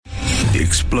The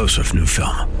explosive new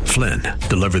film, Flynn,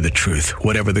 Deliver the Truth,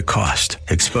 Whatever the Cost,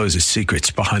 exposes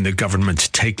secrets behind the government's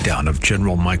takedown of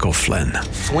General Michael Flynn.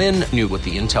 Flynn knew what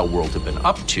the intel world had been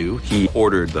up to. He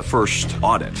ordered the first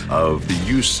audit of the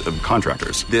use of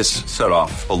contractors. This set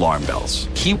off alarm bells.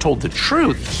 He told the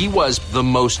truth. He was the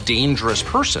most dangerous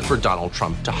person for Donald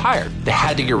Trump to hire. They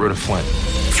had to get rid of Flynn.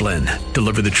 Flynn,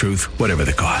 Deliver the Truth, Whatever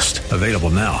the Cost. Available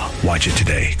now. Watch it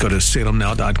today. Go to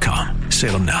salemnow.com.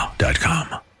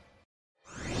 salemnow.com.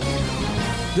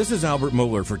 This is Albert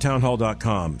Mohler for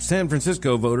townhall.com. San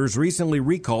Francisco voters recently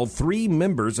recalled 3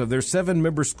 members of their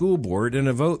 7-member school board in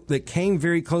a vote that came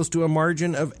very close to a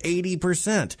margin of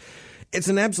 80%. It's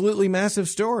an absolutely massive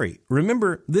story.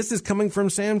 Remember, this is coming from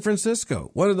San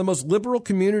Francisco, one of the most liberal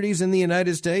communities in the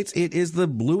United States. It is the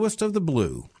bluest of the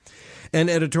blue. An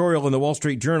editorial in the Wall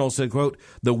Street Journal said, quote,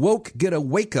 "The woke get a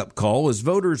wake-up call as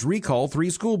voters recall 3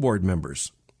 school board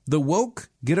members." The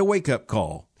woke get a wake-up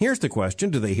call. Here's the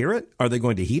question. Do they hear it? Are they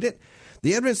going to heed it?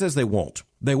 The evidence says they won't.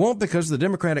 They won't because the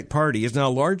Democratic Party is now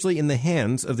largely in the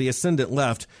hands of the ascendant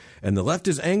left, and the left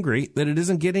is angry that it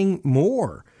isn't getting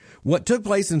more. What took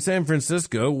place in San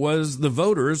Francisco was the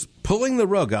voters pulling the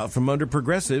rug out from under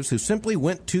progressives who simply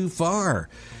went too far.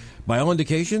 By all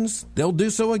indications, they'll do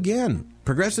so again.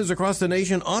 Progressives across the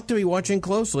nation ought to be watching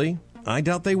closely. I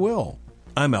doubt they will.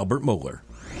 I'm Albert Mohler.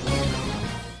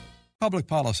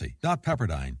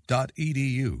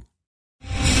 Publicpolicy.pepperdine.edu.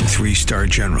 3-star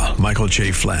General Michael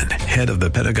J. Flynn, head of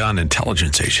the Pentagon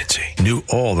Intelligence Agency, knew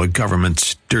all the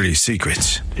government's dirty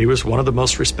secrets. He was one of the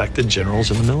most respected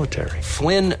generals in the military.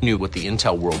 Flynn knew what the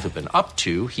intel world had been up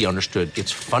to. He understood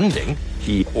its funding.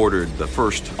 He ordered the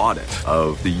first audit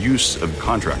of the use of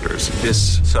contractors.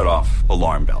 This set off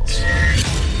alarm bells.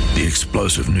 The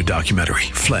explosive new documentary,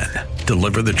 Flynn,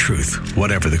 Deliver the Truth,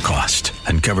 Whatever the Cost,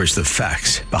 uncovers the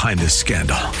facts behind this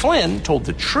scandal. Flynn told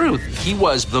the truth. He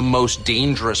was the most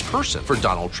dangerous person for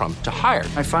Donald Trump to hire.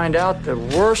 I find out the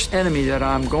worst enemy that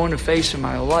I'm going to face in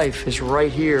my life is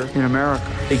right here in America.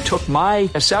 They took my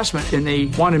assessment and they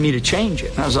wanted me to change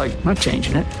it. And I was like, I'm not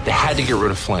changing it. They had to get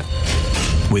rid of Flynn.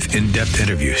 With in-depth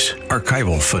interviews,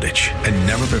 archival footage, and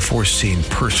never-before-seen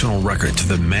personal records of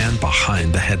the man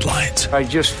behind the headlines. I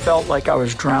just felt like I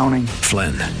was drowning.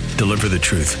 Flynn, Deliver the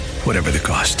Truth, Whatever the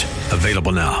Cost.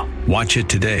 Available now. Watch it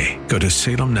today. Go to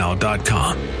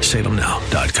salemnow.com.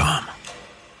 salemnow.com.